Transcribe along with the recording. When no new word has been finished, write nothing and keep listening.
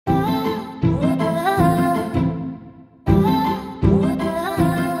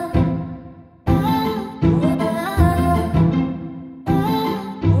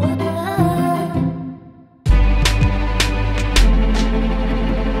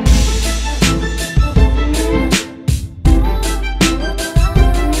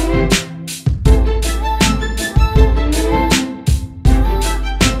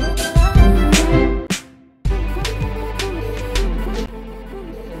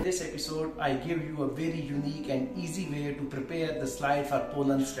this episode, I give you a very unique and easy way to prepare the slide for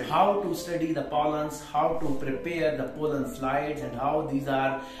pollen study. How to study the pollens, how to prepare the pollen slides, and how these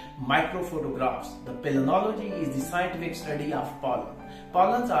are microphotographs. The pollenology is the scientific study of pollen.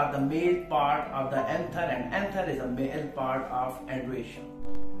 Pollens are the male part of the anther and anther is a male part of androecium.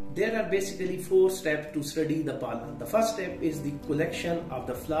 There are basically 4 steps to study the pollen. The first step is the collection of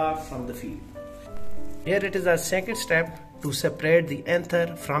the flower from the field. Here it is our second step to separate the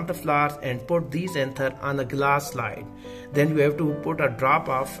anther from the flowers and put these anther on a glass slide. Then you have to put a drop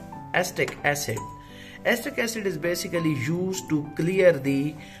of acetic acid. Acetic acid is basically used to clear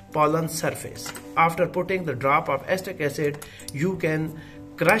the pollen surface. After putting the drop of acetic acid, you can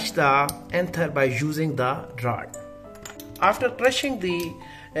crush the anther by using the rod. After crushing the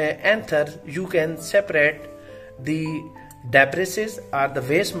anther, you can separate the debris or the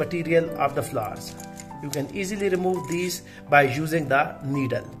waste material of the flowers. You can easily remove these by using the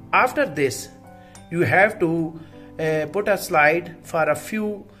needle. After this, you have to put a slide for a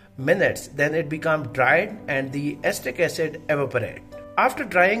few minutes, then it becomes dried and the acetic acid evaporate. After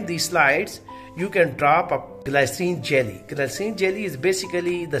drying these slides, you can drop a glycerine jelly. Glycerine jelly is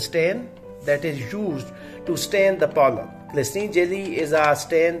basically the stain that is used to stain the pollen. Glycerine jelly is a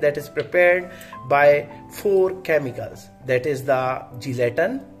stain that is prepared by 4 chemicals, that is the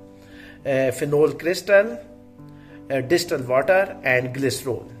gelatin, phenol crystal, distilled water and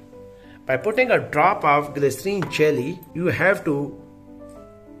glycerol. By putting a drop of glycerine jelly, you have to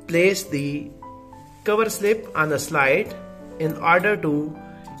place the cover slip on the slide in order to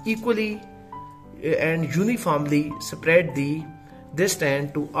equally and uniformly spread this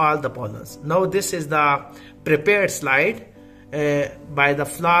stain to all the pollens. Now this is the prepared slide by the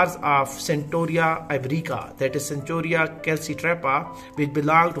flowers of Centaurea iberica, that is Centaurea calcitrapa, which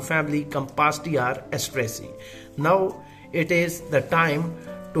belong to family Compostea asteraceae. Now it is the time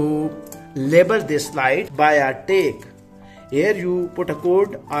to label this slide by a tag. Here you put a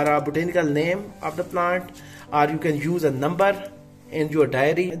code or a botanical name of the plant, or you can use a number in your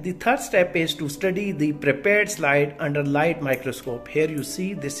diary. The third step is to study the prepared slide under light microscope. Here you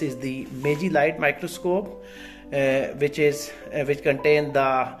see this is the Meiji light microscope, which contain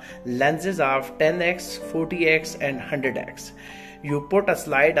the lenses of 10x, 40x and 100x. You put a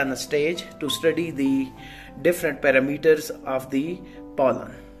slide on a stage to study the different parameters of the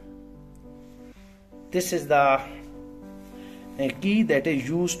pollen. This is the key that is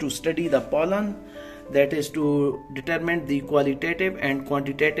used to study the pollen, that is to determine the qualitative and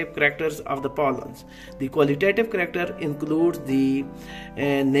quantitative characters of the pollens. The qualitative character includes the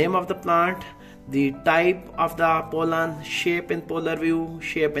name of the plant, the type of the pollen, shape in polar view,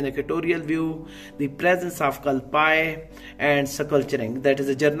 shape in equatorial view, the presence of culpi and succulturing, that is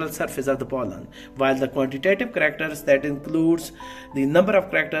the general surface of the pollen. While the quantitative characters, that includes the number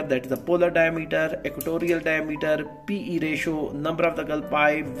of characters, that is the polar diameter, equatorial diameter, PE ratio, number of the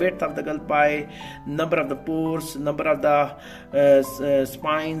culpi, width of the culpi, number of the pores, number of the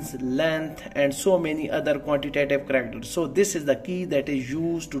spines, length and so many other quantitative characters. So this is the key that is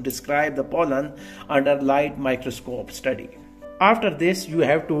used to describe the pollen under light microscope study. After this, you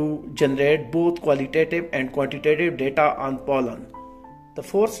have to generate both qualitative and quantitative data on pollen. The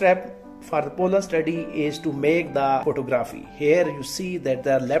fourth step for the pollen study is to make the photography. Here you see that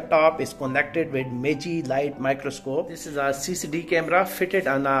the laptop is connected with Meiji light microscope. This is a CCD camera fitted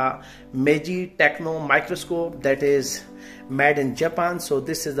on a Meiji Techno microscope that is made in Japan. So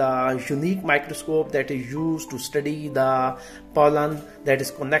this is a unique microscope that is used to study the pollen, that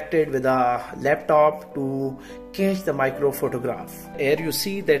is connected with a laptop to catch the micro photograph. Here you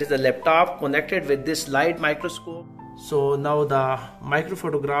see that is a laptop connected with this light microscope. So now the micro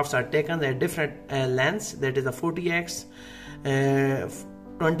photographs are taken at different lengths, that is the 40x, 20x,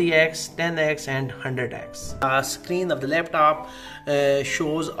 10x and 100x. The screen of the laptop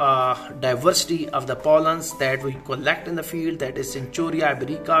shows a diversity of the pollens that we collect in the field, that is Centaurea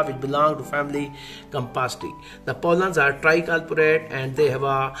iberica, which belong to family Compostea. The pollens are triculpurate and they have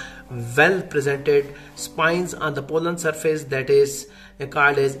a well presented spines on the pollen surface, that is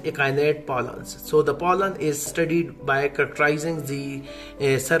called as echinate pollens. So the pollen is studied by characterizing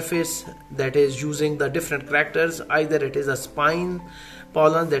the surface, that is using the different characters. Either it is a spine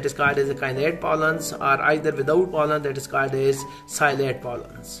pollen, that is called as echinate pollens, or either without pollen, that is called as ciliate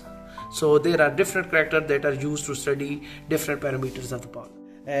pollens. So there are different characters that are used to study different parameters of the pollen.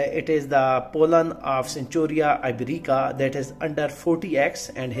 It is the pollen of Centaurea iberica that is under 40x,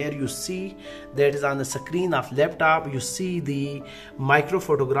 and here you see that is on the screen of laptop. You see the micro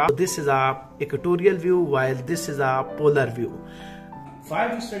photograph. This is a equatorial view while this is a polar view.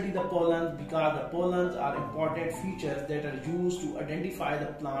 Why we study the pollens? Because the pollens are important features that are used to identify the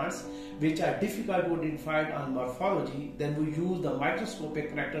plants which are difficult to identify on morphology. Then we use the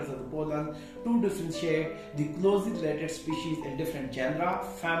microscopic characters of the pollen to differentiate the closely related species in different genera,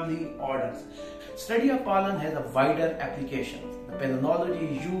 family, orders. Study of pollen has a wider application. The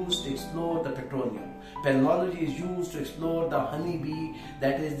palynology is used to explore the petroleum. Palynology is used to explore the honeybee,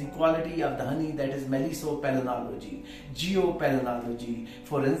 that is the quality of the honey, that is melisopaleontology, geopalynology,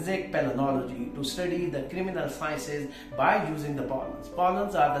 forensic palynology, to study the criminal sciences by using the pollens.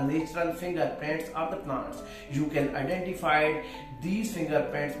 Pollens are the natural fingerprints of the plants. You can identify these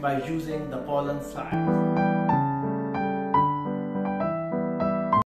fingerprints by using the pollen slides.